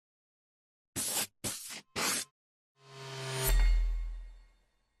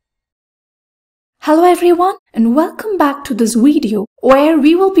Hello everyone and welcome back to this video where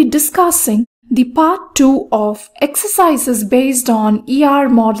we will be discussing the part 2 of exercises based on ER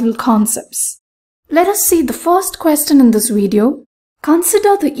model concepts. Let us see the first question in this video.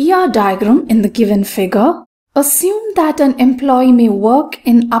 Consider the ER diagram in the given figure. Assume that an employee may work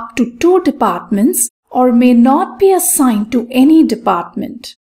in up to 2 departments or may not be assigned to any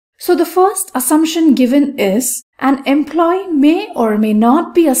department. So the first assumption given is an employee may or may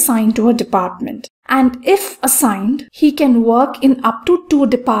not be assigned to a department, and if assigned, he can work in up to 2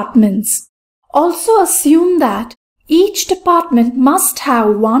 departments. Also assume that each department must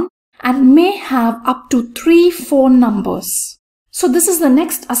have 1 and may have up to 3 phone numbers. So this is the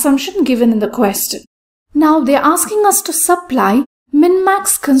next assumption given in the question. Now they are asking us to supply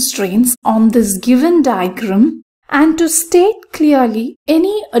min-max constraints on this given diagram and to state clearly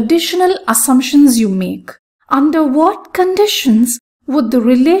any additional assumptions you make. Under what conditions would the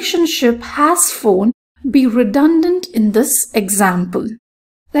relationship has phone be redundant in this example?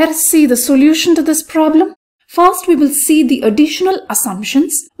 Let us see the solution to this problem. First, we will see the additional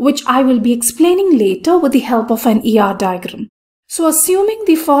assumptions, which I will be explaining later with the help of an ER diagram. So assuming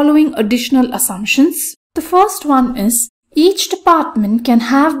the following additional assumptions, the first one is each department can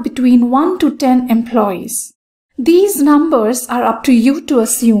have between 1 to 10 employees. These numbers are up to you to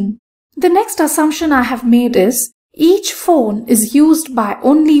assume. The next assumption I have made is each phone is used by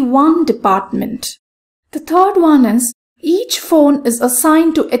only 1 department. The third one is each phone is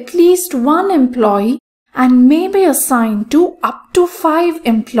assigned to at least 1 employee and may be assigned to up to 5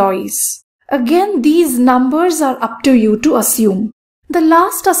 employees. Again, these numbers are up to you to assume. The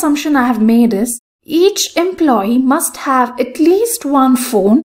last assumption I have made is each employee must have at least 1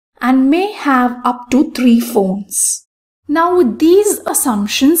 phone and may have up to 3 phones. Now with these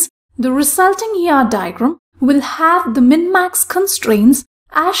assumptions, the resulting ER diagram will have the min-max constraints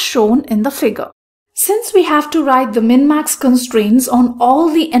as shown in the figure. Since we have to write the min-max constraints on all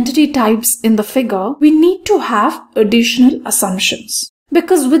the entity types in the figure, we need to have additional assumptions.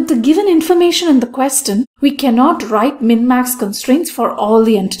 Because with the given information in the question, we cannot write min-max constraints for all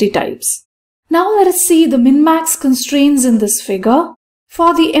the entity types. Now let us see the min-max constraints in this figure.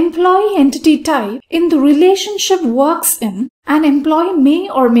 For the employee entity type, in the relationship works in, an employee may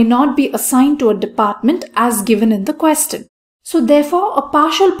or may not be assigned to a department as given in the question. So therefore, a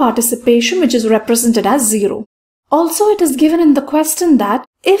partial participation which is represented as 0. Also, it is given in the question that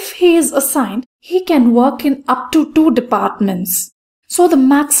if he is assigned, he can work in up to 2 departments. So the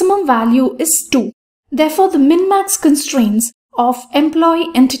maximum value is 2. Therefore, the min-max constraints of employee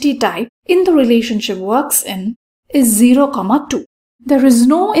entity type in the relationship works in is 0, 2. There is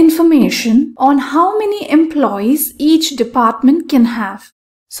no information on how many employees each department can have.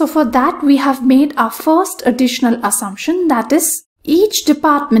 So for that, we have made our first additional assumption, that is, each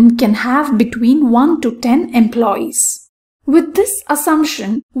department can have between 1 to 10 employees. With this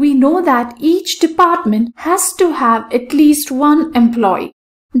assumption, we know that each department has to have at least 1 employee.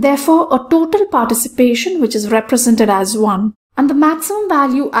 Therefore, a total participation which is represented as 1. And the maximum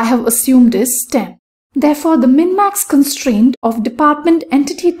value I have assumed is 10. Therefore, the min-max constraint of department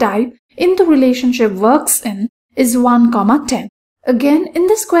entity type in the relationship works in is 1, 10. Again, in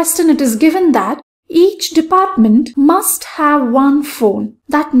this question, it is given that each department must have 1 phone.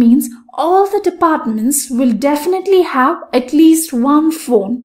 That means all the departments will definitely have at least 1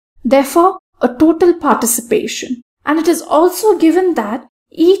 phone. Therefore, a total participation. And it is also given that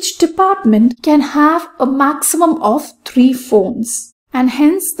each department can have a maximum of 3 phones. And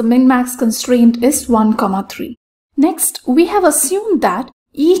hence the min-max constraint is 1, 3. Next, we have assumed that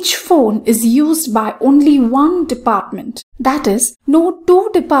each phone is used by only 1 department. That is, no 2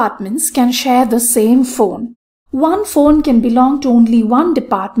 departments can share the same phone. 1 phone can belong to only 1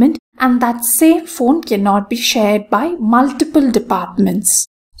 department and that same phone cannot be shared by multiple departments.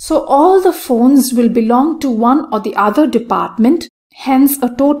 So all the phones will belong to one or the other department, hence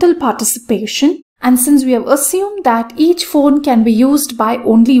a total participation. And since we have assumed that each phone can be used by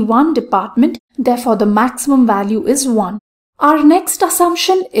only 1 department, therefore the maximum value is 1. Our next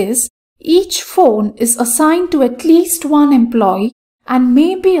assumption is each phone is assigned to at least 1 employee and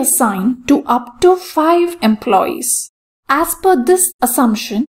may be assigned to up to 5 employees. As per this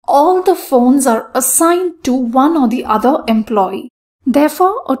assumption, all the phones are assigned to one or the other employee.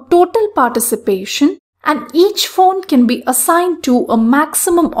 Therefore, a total participation and each phone can be assigned to a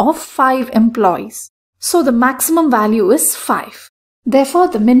maximum of 5 employees. So the maximum value is 5. Therefore,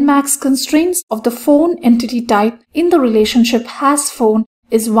 the min-max constraints of the phone entity type in the relationship has phone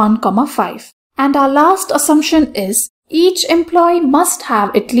is 1, 5. And our last assumption is each employee must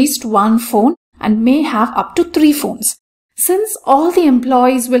have at least 1 phone and may have up to 3 phones. Since all the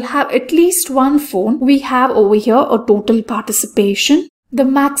employees will have at least one phone, we have over here a total participation. The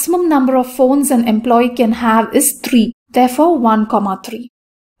maximum number of phones an employee can have is 3, therefore 1, 3.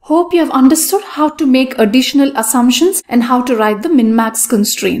 Hope you have understood how to make additional assumptions and how to write the min-max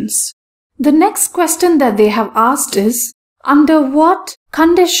constraints. The next question that they have asked is, under what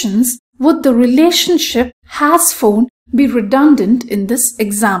conditions would the relationship has phone be redundant in this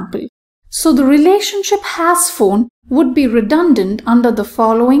example? So the relationship has phone would be redundant under the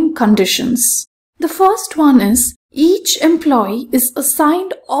following conditions. The first one is, each employee is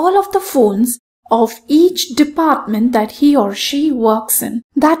assigned all of the phones of each department that he or she works in.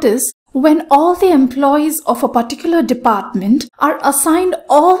 That is, when all the employees of a particular department are assigned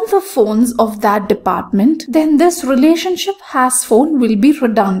all the phones of that department, then this relationship has phone will be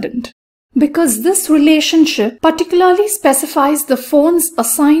redundant. Because this relationship particularly specifies the phones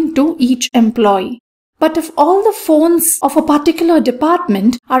assigned to each employee. But if all the phones of a particular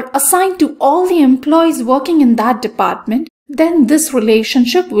department are assigned to all the employees working in that department, then this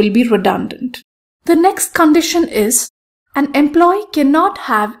relationship will be redundant. The next condition is, an employee cannot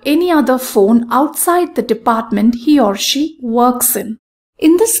have any other phone outside the department he or she works in.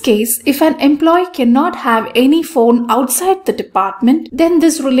 In this case, if an employee cannot have any phone outside the department, then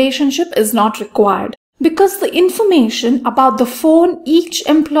this relationship is not required, because the information about the phone each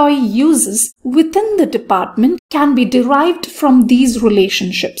employee uses within the department can be derived from these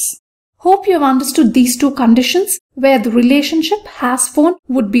relationships. Hope you have understood these two conditions where the relationship has phone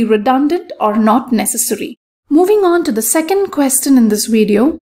would be redundant or not necessary. Moving on to the second question in this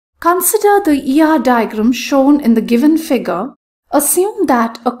video, consider the ER diagram shown in the given figure. Assume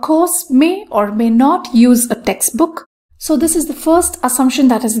that a course may or may not use a textbook. So this is the first assumption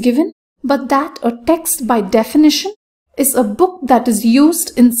that is given, but that a text by definition is a book that is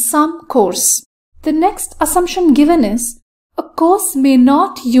used in some course. The next assumption given is, a course may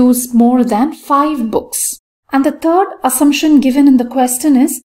not use more than 5 books. And the third assumption given in the question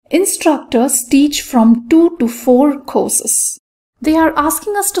is, instructors teach from 2 to 4 courses. They are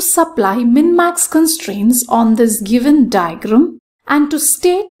asking us to supply min-max constraints on this given diagram and to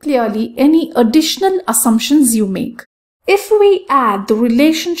state clearly any additional assumptions you make. If we add the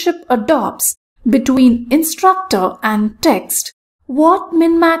relationship adopts between instructor and text, what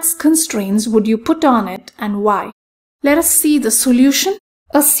min-max constraints would you put on it and why? Let us see the solution.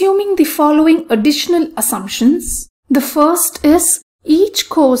 Assuming the following additional assumptions. The first is, each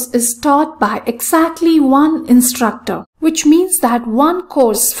course is taught by exactly one instructor, which means that one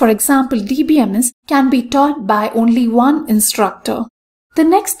course, for example DBMS, can be taught by only one instructor. The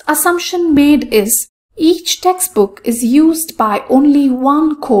next assumption made is, each textbook is used by only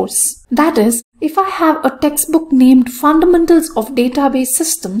one course. That is, if I have a textbook named Fundamentals of Database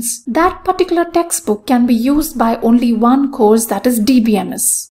Systems, that particular textbook can be used by only one course, that is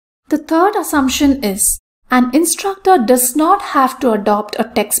DBMS. The third assumption is, an instructor does not have to adopt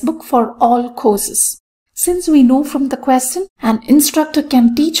a textbook for all courses. Since we know from the question, an instructor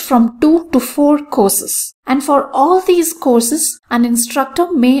can teach from 2 to 4 courses. And for all these courses, an instructor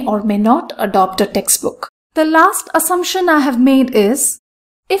may or may not adopt a textbook. The last assumption I have made is,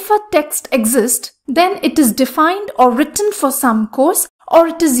 if a text exists, then it is defined or written for some course or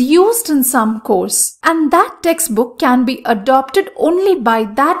it is used in some course. And that textbook can be adopted only by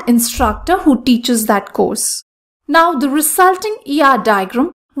that instructor who teaches that course. Now the resulting ER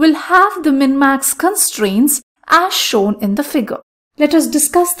diagram will have the min-max constraints as shown in the figure. Let us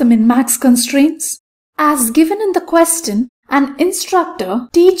discuss the min-max constraints. As given in the question, an instructor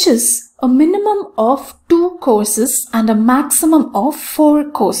teaches a minimum of 2 courses and a maximum of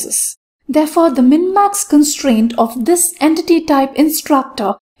 4 courses. Therefore, the min-max constraint of this entity type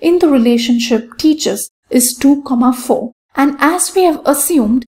instructor in the relationship teaches is 2, 4. And as we have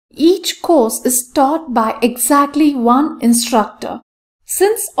assumed, each course is taught by exactly one instructor.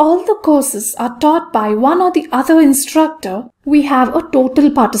 Since all the courses are taught by one or the other instructor, we have a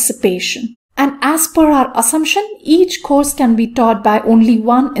total participation. And as per our assumption, each course can be taught by only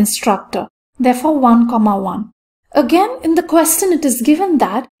one instructor. Therefore, 1, 1. Again, in the question it is given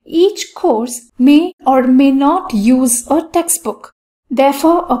that each course may or may not use a textbook.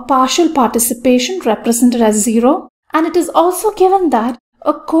 Therefore, a partial participation represented as 0. And it is also given that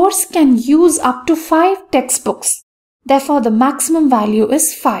a course can use up to 5 textbooks. Therefore, the maximum value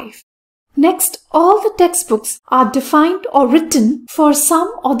is 5. Next, all the textbooks are defined or written for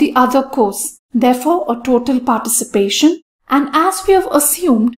some or the other course. Therefore, a total participation. And as we have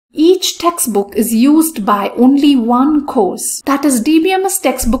assumed, each textbook is used by only one course. That is, DBMS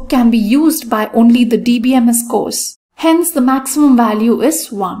textbook can be used by only the DBMS course. Hence, the maximum value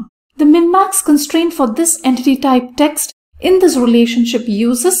is 1. The min-max constraint for this entity type text in this relationship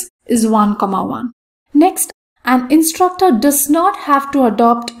uses is 1,1. Next, an instructor does not have to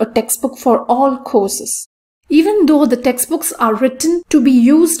adopt a textbook for all courses. Even though the textbooks are written to be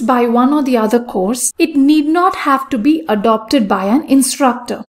used by one or the other course, it need not have to be adopted by an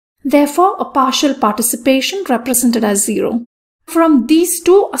instructor. Therefore, a partial participation represented as 0. From these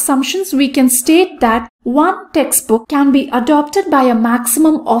two assumptions, we can state that one textbook can be adopted by a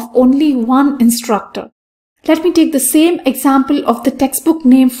maximum of only one instructor. Let me take the same example of the textbook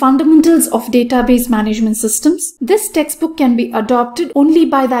named Fundamentals of Database Management Systems. This textbook can be adopted only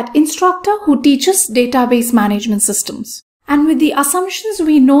by that instructor who teaches database management systems. And with the assumptions,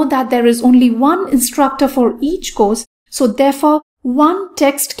 we know that there is only one instructor for each course, so therefore, one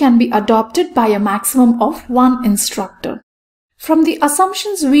text can be adopted by a maximum of one instructor. From the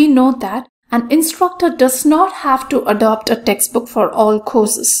assumptions, we know that an instructor does not have to adopt a textbook for all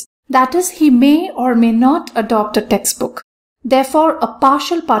courses. That is, he may or may not adopt a textbook. Therefore, a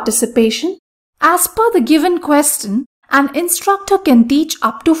partial participation. As per the given question, an instructor can teach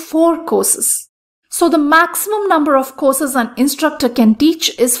up to 4 courses. So the maximum number of courses an instructor can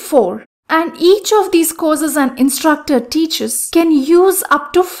teach is 4. And each of these courses an instructor teaches can use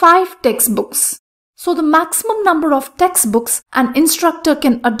up to 5 textbooks. So the maximum number of textbooks an instructor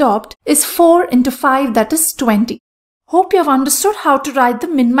can adopt is 4 into 5, that is 20. Hope you have understood how to write the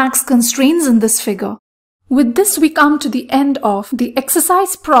min-max constraints in this figure. With this, we come to the end of the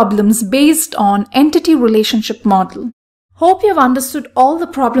exercise problems based on entity relationship model. Hope you have understood all the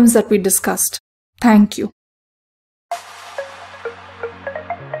problems that we discussed. Thank you.